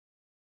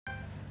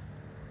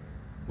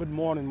Good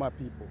morning, my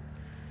people.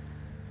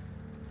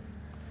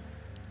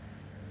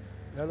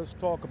 Let us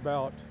talk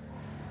about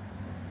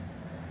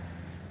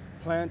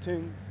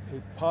planting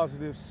a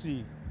positive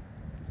seed.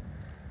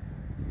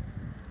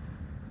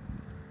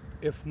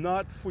 If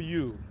not for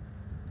you,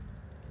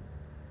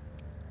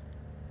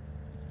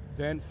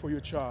 then for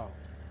your child.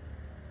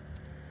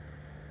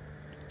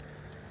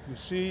 You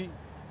see,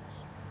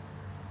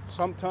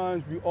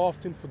 sometimes we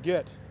often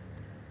forget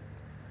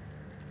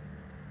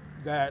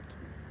that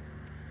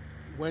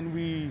when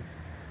we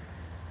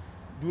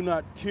do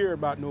not care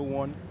about no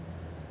one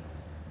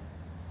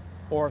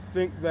or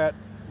think that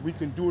we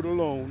can do it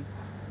alone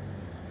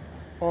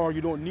or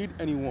you don't need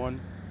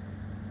anyone,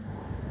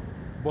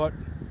 but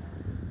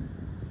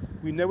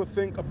we never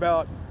think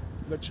about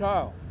the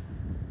child,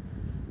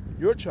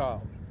 your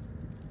child.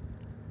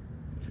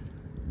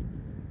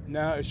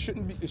 Now it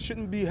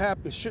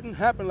shouldn't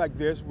happen like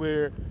this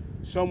where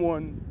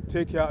someone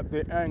take out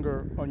their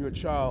anger on your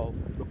child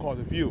because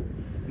of you.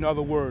 In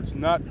other words,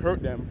 not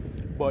hurt them,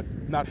 but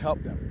not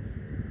help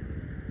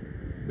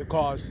them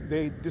because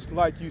they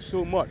dislike you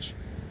so much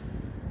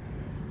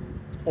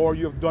or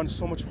you have done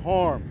so much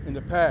harm in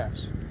the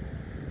past.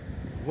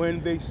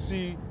 When they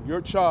see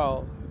your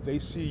child, they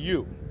see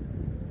you.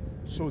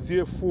 So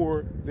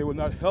therefore, they will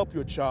not help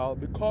your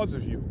child because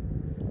of you.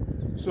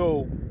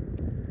 So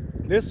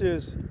this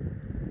is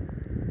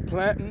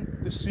planting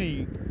the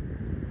seed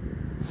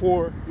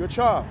for your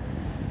child,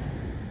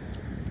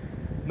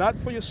 not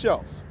for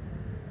yourself.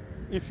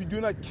 If you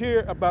do not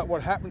care about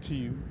what happened to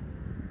you,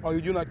 or you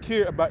do not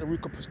care about the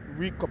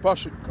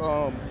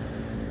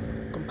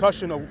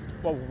concussion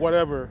of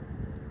whatever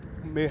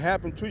may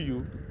happen to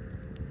you,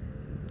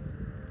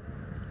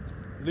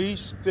 at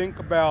least think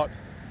about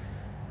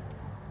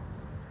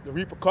the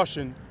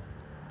repercussion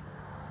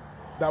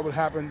that will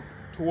happen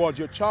towards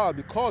your child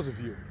because of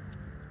you.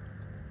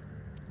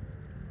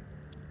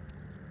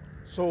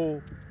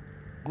 So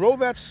grow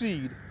that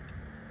seed,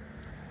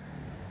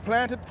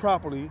 plant it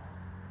properly,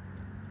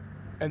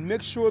 and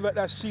make sure that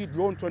that seed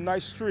grows into a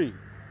nice tree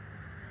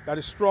that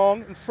is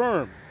strong and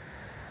firm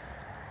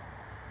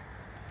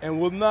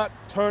and will not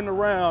turn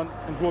around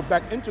and grow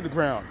back into the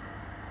ground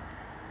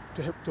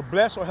to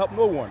bless or help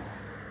no one.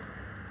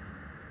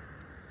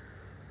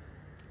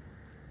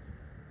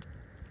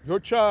 Your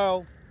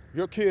child,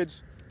 your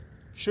kids,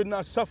 should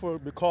not suffer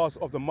because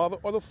of the mother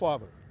or the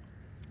father.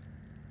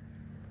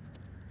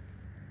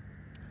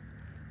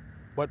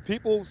 But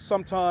people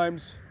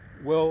sometimes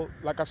will,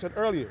 like I said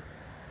earlier,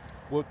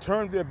 will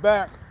turn their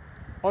back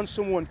on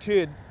someone's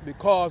kid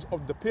because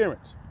of the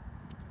parents.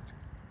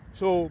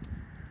 So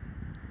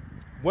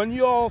when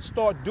you all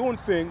start doing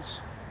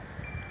things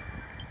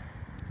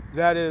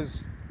that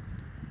is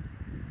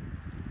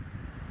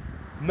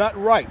not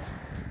right,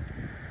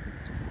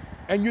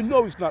 and you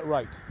know it's not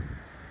right,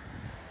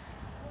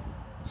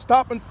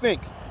 stop and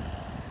think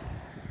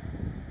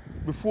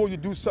before you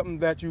do something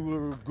that you will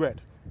regret,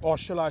 or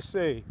shall I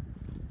say,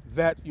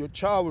 that your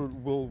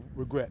child will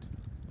regret.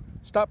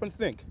 Stop and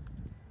think.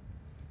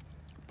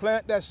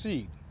 Plant that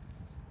seed.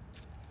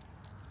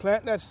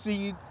 Plant that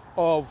seed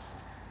of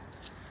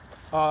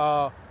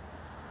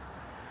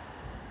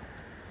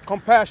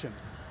compassion.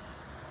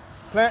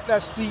 Plant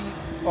that seed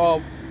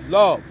of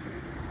love.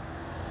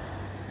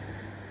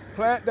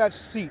 Plant that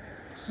seed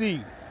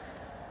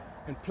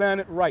and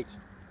plant it right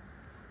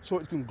so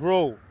it can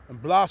grow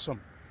and blossom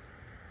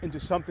into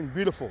something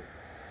beautiful.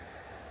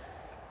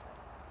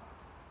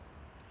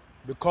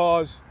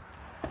 Because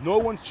no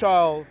one's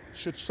child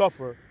should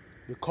suffer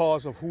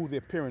because of who their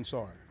parents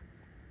are.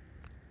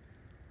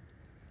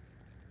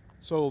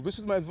 So this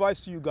is my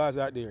advice to you guys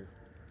out there.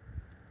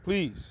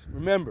 Please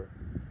remember,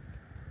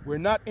 we're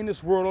not in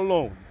this world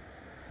alone.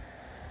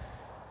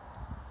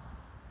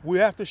 We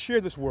have to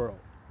share this world.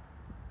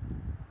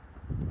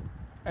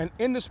 And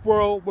in this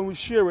world, when we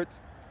share it,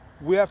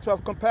 we have to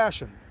have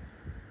compassion.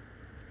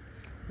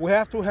 We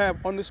have to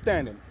have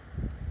understanding.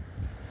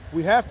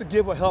 We have to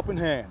give a helping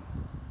hand.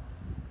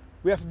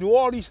 We have to do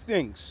all these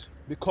things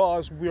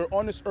because we are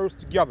on this earth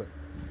together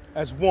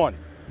as one,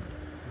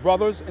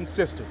 brothers and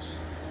sisters.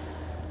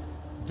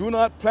 Do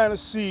not plant a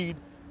seed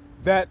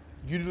that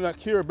you do not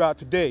care about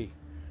today,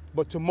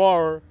 but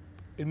tomorrow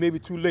it may be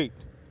too late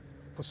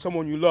for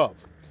someone you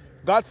love.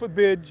 God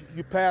forbid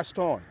you passed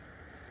on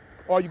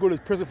or you go to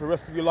prison for the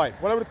rest of your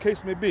life, whatever the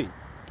case may be.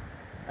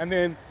 And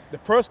then the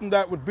person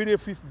that would be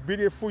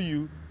there for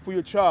you, for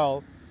your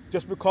child,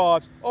 just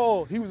because,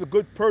 oh, he was a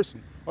good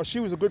person or she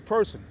was a good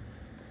person,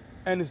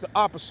 and it's the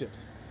opposite.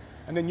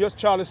 And then your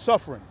child is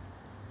suffering.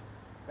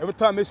 Every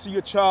time they see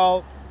your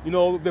child, you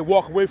know, they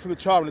walk away from the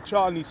child and the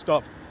child needs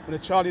stuff and the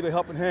child needs a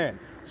helping hand.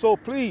 So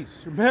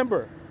please,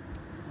 remember,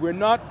 we're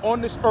not on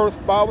this earth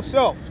by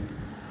ourselves.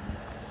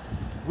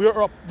 We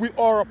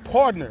are a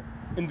partner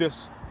in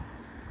this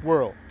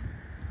world.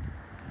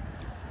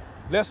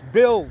 Let's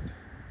build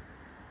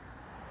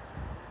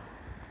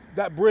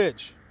that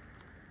bridge.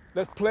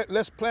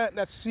 Let's plant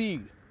that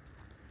seed.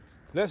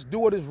 Let's do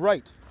what is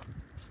right.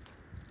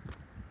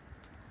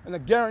 And I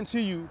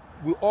guarantee you,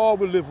 we all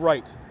will live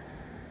right.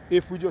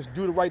 if we just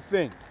do the right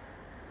thing.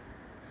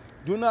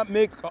 Do not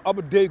make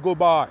another day go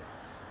by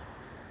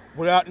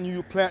without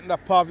you planting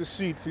that positive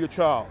seed for your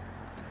child.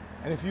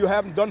 And if you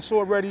haven't done so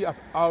already,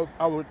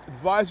 I would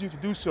advise you to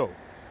do so.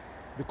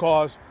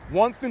 Because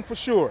one thing for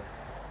sure,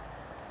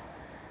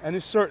 and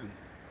it's certain,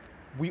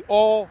 we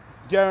all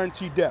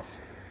guarantee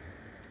death.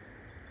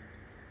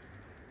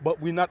 But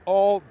we not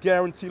all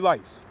guarantee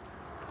life.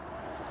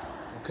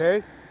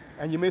 Okay?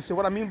 And you may say,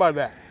 what I mean by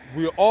that?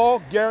 We all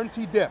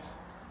guarantee death.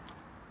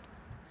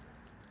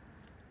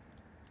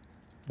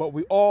 But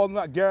we all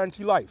not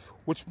guarantee life,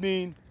 which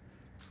means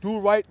do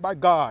right by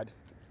God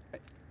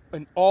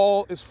in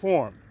all its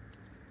form.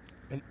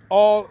 In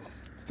all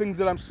things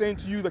that I'm saying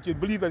to you that you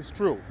believe that is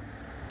true.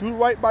 Do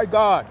right by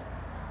God,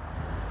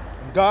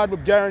 and God will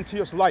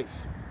guarantee us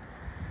life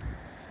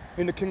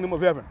in the kingdom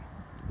of heaven.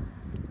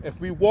 If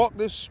we walk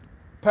this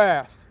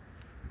path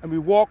and we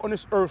walk on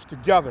this earth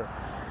together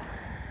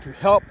to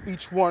help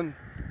each one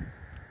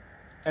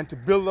and to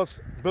build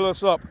us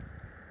up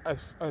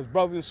as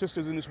brothers and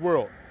sisters in this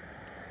world,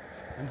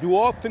 and do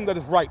all things that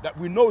is right, that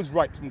we know is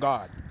right from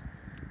God.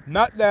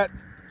 Not that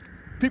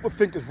people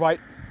think is right,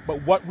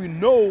 but what we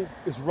know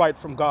is right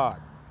from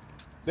God.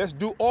 Let's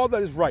do all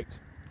that is right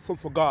for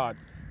God.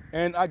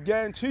 And I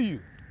guarantee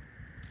you,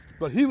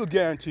 but He will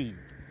guarantee you,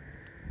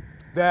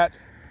 that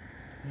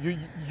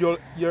your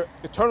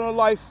eternal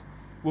life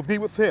will be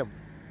with Him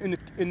in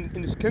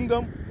this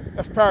kingdom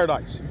of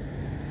paradise.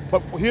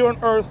 But here on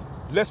earth,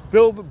 let's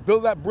build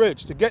that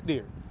bridge to get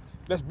there.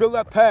 Let's build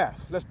that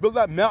path. Let's build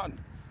that mountain.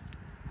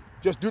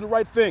 Just do the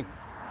right thing.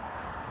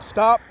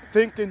 Stop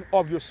thinking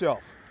of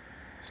yourself.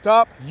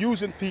 Stop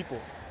using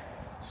people.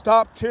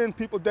 Stop tearing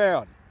people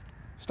down.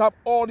 Stop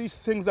all these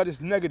things that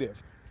is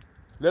negative.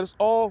 Let us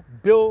all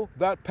build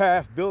that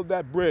path, build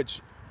that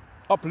bridge.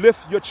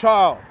 Uplift your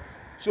child.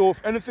 So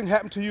if anything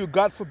happened to you,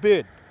 God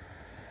forbid,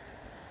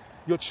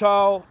 your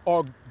child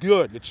are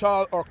good.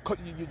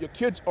 Your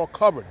kids are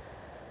covered.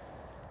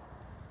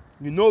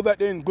 You know that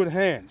they're in good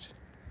hands.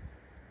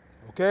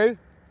 Okay?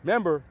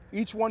 Remember,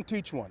 each one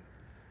teach one.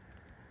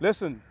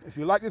 Listen, if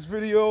you like this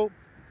video,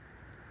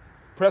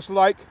 press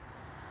like,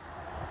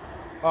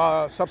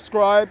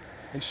 subscribe,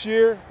 and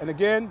share. And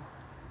again,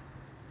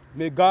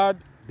 may God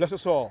bless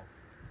us all.